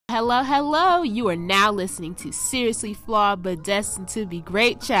Hello, hello. You are now listening to Seriously Flawed but Destined to Be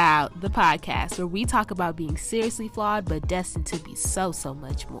Great Child, the podcast where we talk about being seriously flawed but destined to be so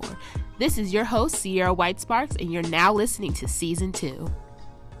much more. This is your host, Sierra White Sparks, and you're now listening to Season 2.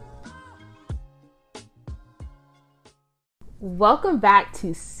 Welcome back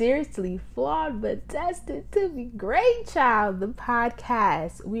to Seriously Flawed but Destined to Be Great Child, the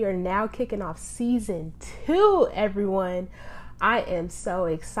podcast. We are now kicking off Season 2, everyone. I am so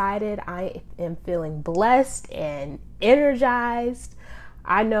excited. I am feeling blessed and energized.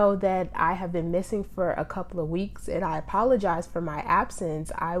 I know that I have been missing for a couple of weeks, and I apologize for my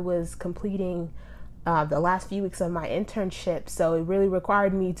absence. I was completing the last few weeks of my internship, so it really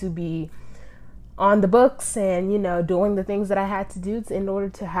required me to be on the books and, doing the things that I had to do in order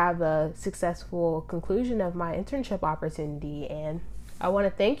to have a successful conclusion of my internship opportunity. And I want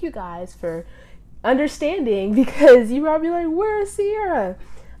to thank you guys for understanding, because you probably like, where's Sierra?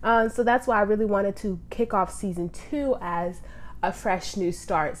 So that's why I really wanted to kick off Season 2 as a fresh new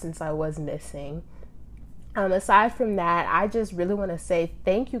start, since I was missing. Aside from that, I just really want to say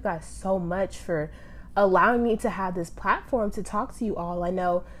thank you guys so much for allowing me to have this platform to talk to you all. I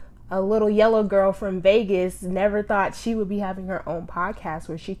know a little yellow girl from Vegas never thought she would be having her own podcast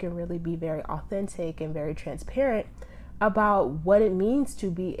where she can really be very authentic and very transparent about what it means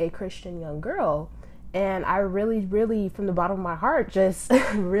to be a Christian young girl. And I really, from the bottom of my heart, just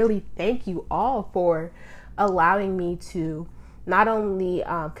really thank you all for allowing me to not only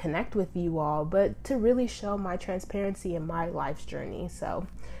connect with you all, but to really show my transparency in my life's journey. So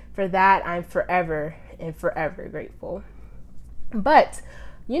for that, I'm forever grateful. But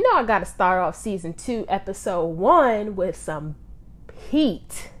I got to start off Season 2, Episode 1 with some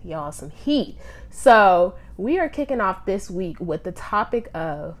heat, y'all, some heat. So we are kicking off this week with the topic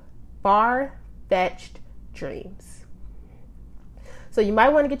of far-fetched dreams. So you might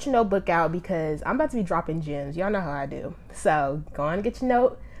want to get your notebook out, because I'm about to be dropping gems. Y'all know how I do. So go on and get your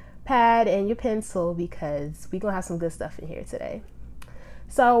notepad and your pencil, because we're going to have some good stuff in here today.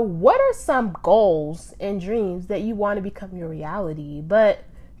 So what are some goals and dreams that you want to become your reality, but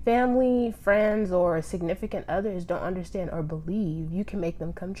family, friends, or significant others don't understand or believe you can make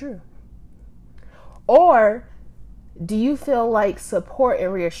them come true? Or do you feel like support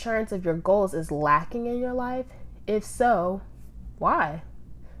and reassurance of your goals is lacking in your life? If so, why?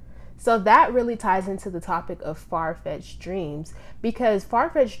 So that really ties into the topic of far-fetched dreams, because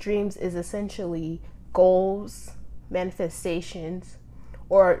far-fetched dreams is essentially goals, manifestations,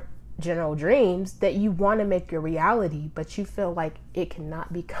 or general dreams that you want to make your reality, but you feel like it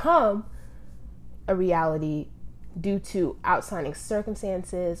cannot become a reality due to outside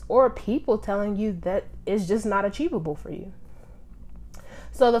circumstances or people telling you that it's just not achievable for you.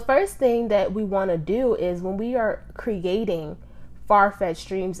 So the first thing that we want to do is, when we are creating far-fetched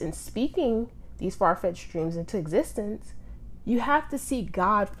dreams and speaking these far-fetched dreams into existence, you have to seek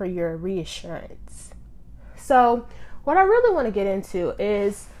God for your reassurance. So what I really want to get into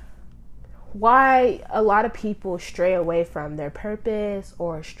is why a lot of people stray away from their purpose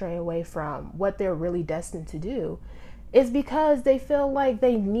or stray away from what they're really destined to do. Is because they feel like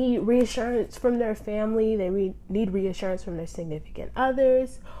they need reassurance from their family, they need reassurance from their significant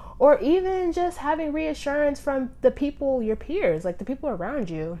others, or even just having reassurance from the people, your peers, like the people around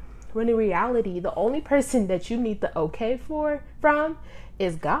you. When in reality, the only person that you need the okay from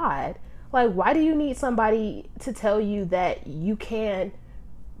is God. Like, why do you need somebody to tell you that you can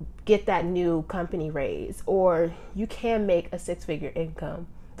get that new company raise, or you can make a 6-figure income?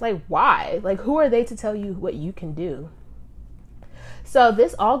 Like, why? Like, who are they to tell you what you can do? So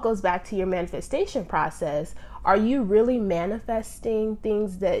this all goes back to your manifestation process. Are you really manifesting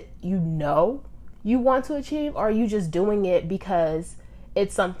things that you know you want to achieve, or are you just doing it because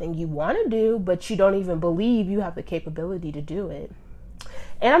it's something you want to do, but you don't even believe you have the capability to do it?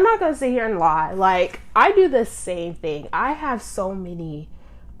 And I'm not going to sit here and lie. Like, I do the same thing. I have so many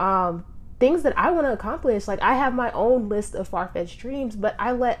things that I want to accomplish. Like, I have my own list of far-fetched dreams, but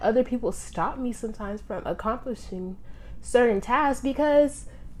I let other people stop me sometimes from accomplishing certain tasks, because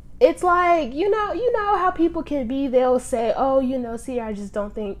it's like, you know how people can be. They'll say, oh, see, I just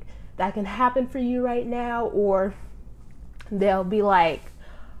don't think that can happen for you right now. Or they'll be like,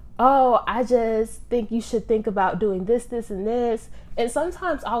 oh, I just think you should think about doing this, and this. And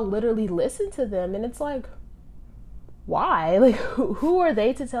sometimes I'll literally listen to them, and it's like, why? Like, who are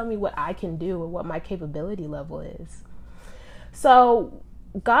they to tell me what I can do and what my capability level is? So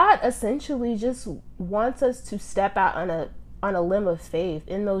God essentially just wants us to step out on a limb of faith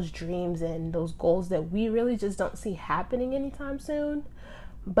in those dreams and those goals that we really just don't see happening anytime soon.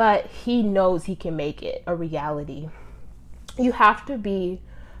 But He knows He can make it a reality. You have to be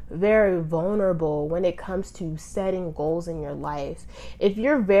very vulnerable when it comes to setting goals in your life, if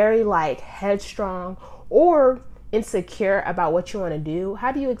you're very like headstrong or insecure about what you want to do,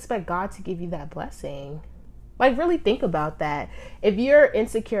 how do you expect God to give you that blessing? Like, really think about that. If you're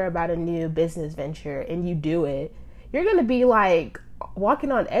insecure about a new business venture and you do it, you're going to be like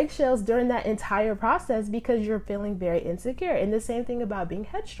walking on eggshells during that entire process because you're feeling very insecure. And the same thing about being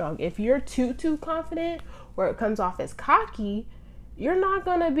headstrong. If you're too confident or it comes off as cocky, you're not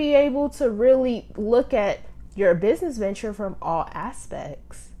going to be able to really look at your business venture from all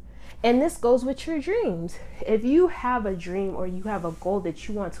aspects. And this goes with your dreams. If you have a dream or you have a goal that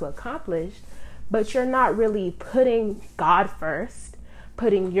you want to accomplish, but you're not really putting God first,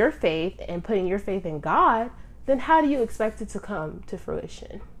 putting your faith in God, then how do you expect it to come to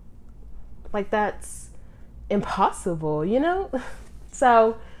fruition? Like, that's impossible, you know?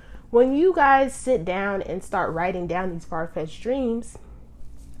 So when you guys sit down and start writing down these far-fetched dreams,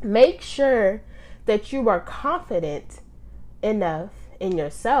 make sure that you are confident enough in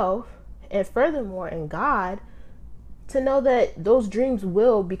yourself and furthermore in God to know that those dreams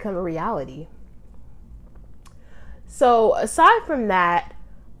will become a reality. So aside from that,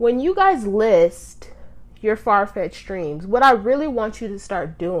 when you guys list your far-fetched dreams, what I really want you to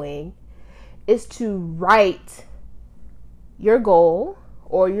start doing is to write your goal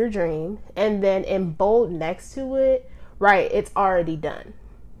or your dream, and then in bold next to it, write "it's already done."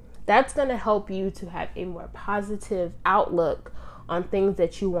 That's going to help you to have a more positive outlook on things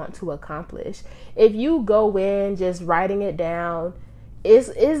that you want to accomplish. If you go in just writing it down, it's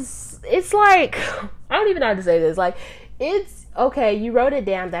like, I don't even know how to say this. Like, it's okay, you wrote it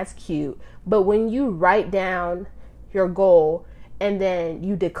down, that's cute. But when you write down your goal and then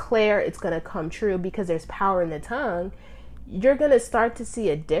you declare it's going to come true because there's power in the tongue, you're going to start to see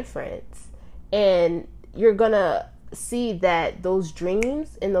a difference. And you're going to see that those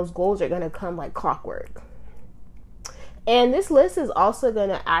dreams and those goals are going to come like clockwork. And this list is also going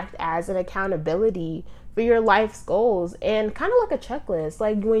to act as an accountability for your life's goals and kind of like a checklist.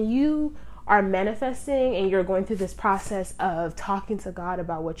 Like, when you are manifesting and you're going through this process of talking to God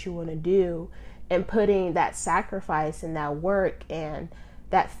about what you want to do and putting that sacrifice and that work and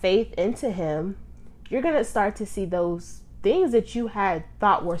that faith into Him, you're going to start to see those things that you had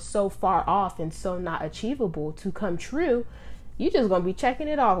thought were so far off and so not achievable to come true. You just going to be checking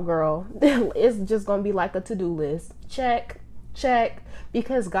it off, girl. It's just going to be like a to-do list. Check,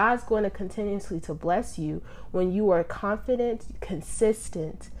 because God's going to continuously to bless you when you are confident,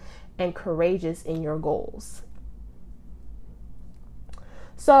 consistent, and courageous in your goals.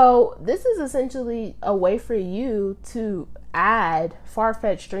 So this is essentially a way for you to add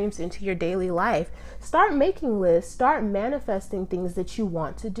far-fetched dreams into your daily life. Start making lists, start manifesting things that you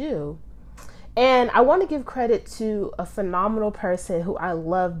want to do. And I want to give credit to a phenomenal person who I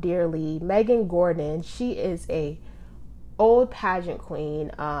love dearly, Megan Gordon. She is a former pageant queen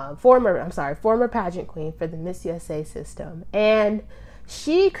for the Miss USA system. And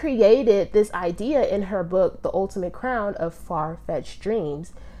she created this idea in her book, The Ultimate Crown, of far-fetched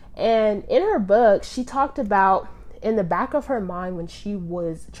dreams. And in her book, she talked about, in the back of her mind, when she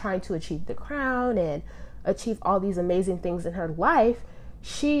was trying to achieve the crown and achieve all these amazing things in her life,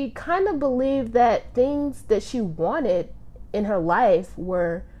 she kind of believed that things that she wanted in her life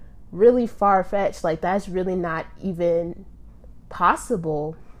were really far-fetched. Like, that's really not even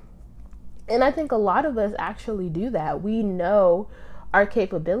possible. And I think a lot of us actually do that. We know our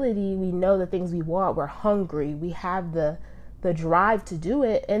capability, we know the things we want, we're hungry, we have the drive to do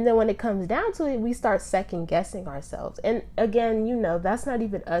it, and then when it comes down to it, we start second guessing ourselves. And again, that's not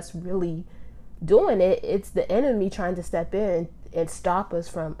even us really doing it. It's the enemy trying to step in and stop us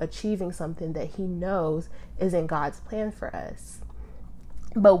from achieving something that he knows is in God's plan for us.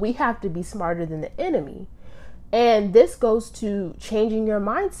 But we have to be smarter than the enemy. And this goes to changing your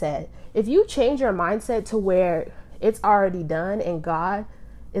mindset. If you change your mindset to where it's already done and God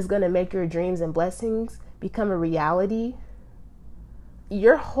is going to make your dreams and blessings become a reality,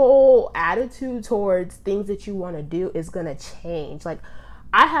 your whole attitude towards things that you want to do is going to change. Like,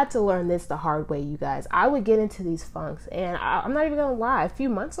 I had to learn this the hard way, you guys. I would get into these funks, and I'm not even going to lie. A few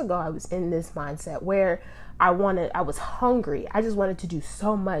months ago, I was in this mindset where I was hungry. I just wanted to do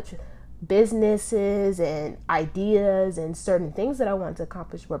so much. Businesses and ideas and certain things that I wanted to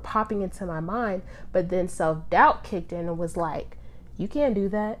accomplish were popping into my mind, but then self-doubt kicked in and was like, you can't do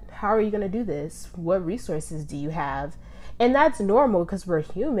that. How are you going to do this? What resources do you have? And that's normal because we're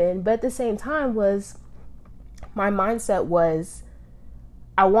human, but at the same time my mindset was,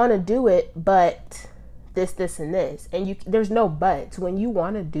 I want to do it, but this, and this. And there's no buts. When you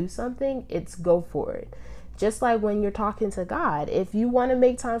want to do something, it's go for it. Just like when you're talking to God, if you want to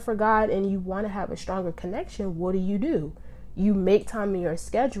make time for God and you want to have a stronger connection, what do? You make time in your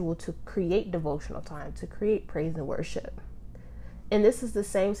schedule to create devotional time, to create praise and worship. And this is the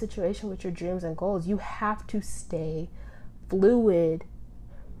same situation with your dreams and goals. You have to stay fluid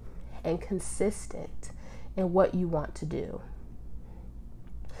and consistent in what you want to do.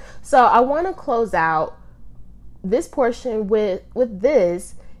 So I want to close out this portion with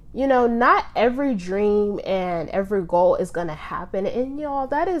this. Not every dream and every goal is going to happen. And y'all,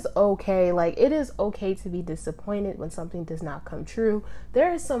 that is okay. Like, it is okay to be disappointed when something does not come true.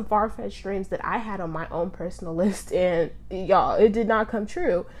 There are some far-fetched dreams that I had on my own personal list, and y'all, it did not come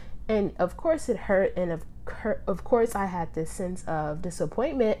true. And of course it hurt. And of course I had this sense of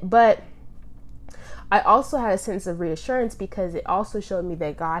disappointment, but I also had a sense of reassurance because it also showed me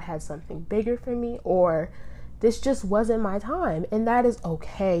that God had something bigger for me, or this just wasn't my time. And that is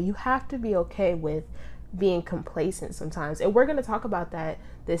okay. You have to be okay with being complacent sometimes. And we're going to talk about that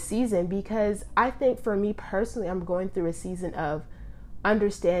this season, because I think for me personally, I'm going through a season of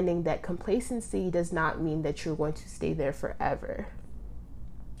understanding that complacency does not mean that you're going to stay there forever.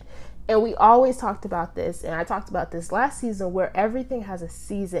 And we always talked about this, and I talked about this last season, where everything has a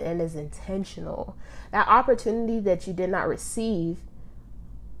season and is intentional. That opportunity that you did not receive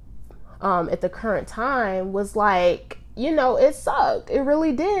at the current time was like, it sucked. It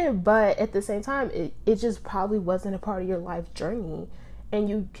really did. But at the same time, it just probably wasn't a part of your life journey. And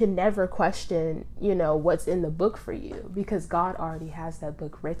you can never question, what's in the book for you, because God already has that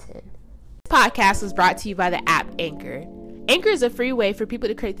book written. This podcast was brought to you by the app Anchor. Anchor is a free way for people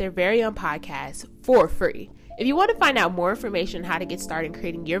to create their very own podcast for free. If you want to find out more information on how to get started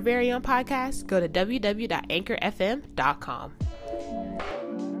creating your very own podcast, go to www.anchorfm.com.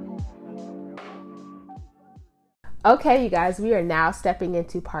 Okay, you guys, we are now stepping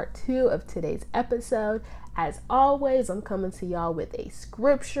into part 2 of today's episode. As always, I'm coming to y'all with a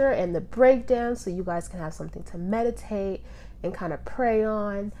scripture and the breakdown so you guys can have something to meditate and kind of pray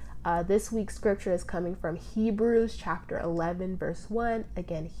on. This week's scripture is coming from Hebrews chapter 11, verse 1.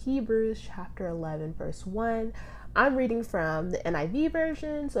 Again, Hebrews chapter 11, verse 1. I'm reading from the NIV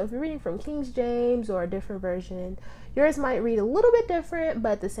version, so if you're reading from King James or a different version, yours might read a little bit different,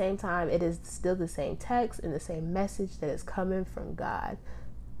 but at the same time, it is still the same text and the same message that is coming from God.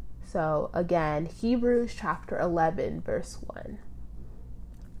 So again, Hebrews chapter 11, verse 1.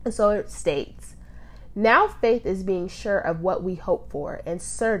 And so it states, "Now faith is being sure of what we hope for and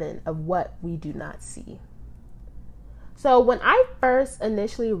certain of what we do not see." So when I first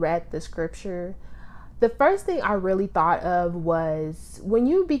initially read the scripture, the first thing I really thought of was when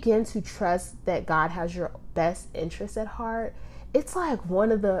you begin to trust that God has your best interest at heart, it's like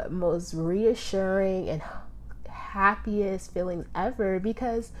one of the most reassuring and happiest feelings ever,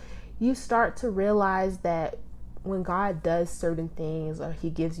 because you start to realize that when God does certain things or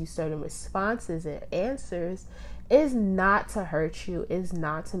he gives you certain responses and answers, is not to hurt you, is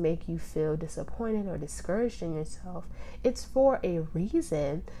not to make you feel disappointed or discouraged in yourself. It's for a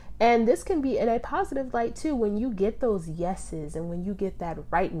reason. And this can be in a positive light too. When you get those yeses and when you get that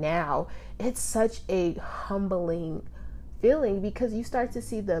right now, it's such a humbling feeling, because you start to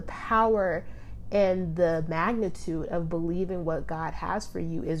see the power and the magnitude of believing what God has for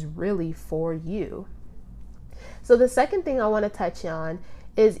you is really for you. So the second thing I want to touch on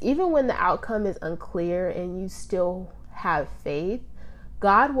is, even when the outcome is unclear and you still have faith,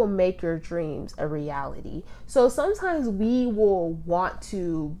 God will make your dreams a reality. So sometimes we will want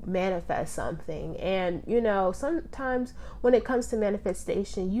to manifest something, and sometimes when it comes to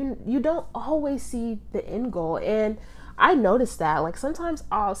manifestation, you don't always see the end goal. And I noticed that, like, sometimes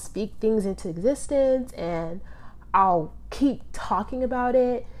I'll speak things into existence and I'll keep talking about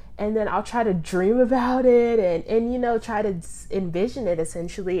it, and then I'll try to dream about it and try to envision it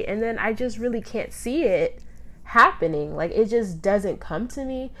essentially, and then I just really can't see it happening. Like, it just doesn't come to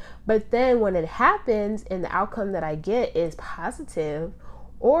me. But then when it happens and the outcome that I get is positive,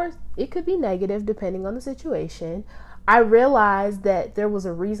 or it could be negative depending on the situation, I realized that there was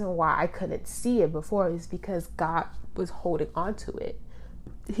a reason why I couldn't see it before. It's because God was holding on to it.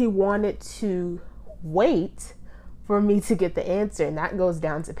 He wanted to wait for me to get the answer, and that goes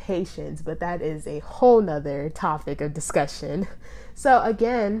down to patience, but that is a whole nother topic of discussion. So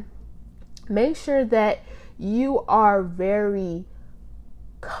again, make sure that you are very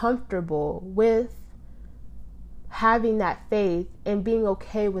comfortable with having that faith and being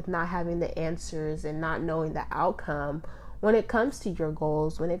okay with not having the answers and not knowing the outcome when it comes to your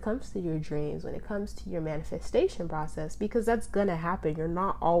goals, when it comes to your dreams, when it comes to your manifestation process, because that's going to happen. You're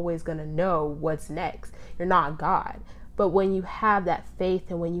not always going to know what's next. You're not God. But when you have that faith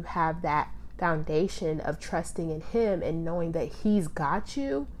and when you have that foundation of trusting in him and knowing that he's got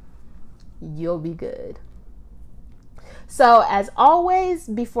you, you'll be good. So as always,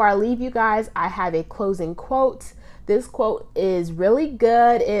 before I leave you guys, I have a closing quote. This quote is really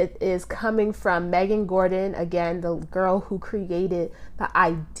good. It is coming from Megan Gordon, again, the girl who created the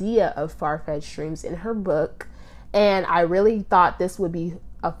idea of far-fetched dreams in her book. And I really thought this would be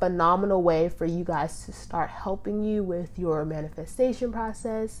a phenomenal way for you guys to start helping you with your manifestation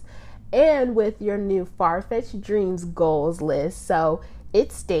process and with your new far-fetched dreams goals list. So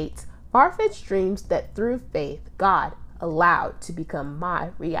it states, far-fetched dreams that through faith, God allowed to become my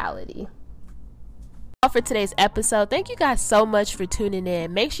reality. For today's episode, thank you guys so much for tuning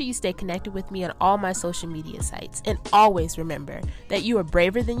in. Make sure you stay connected with me on all my social media sites, and always remember that you are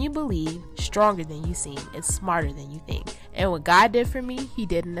braver than you believe, stronger than you seem, and smarter than you think. And what God did for me, he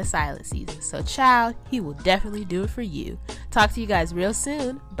did in the silent season. So child, he will definitely do it for you. Talk to you guys real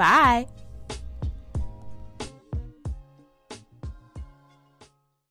soon. Bye.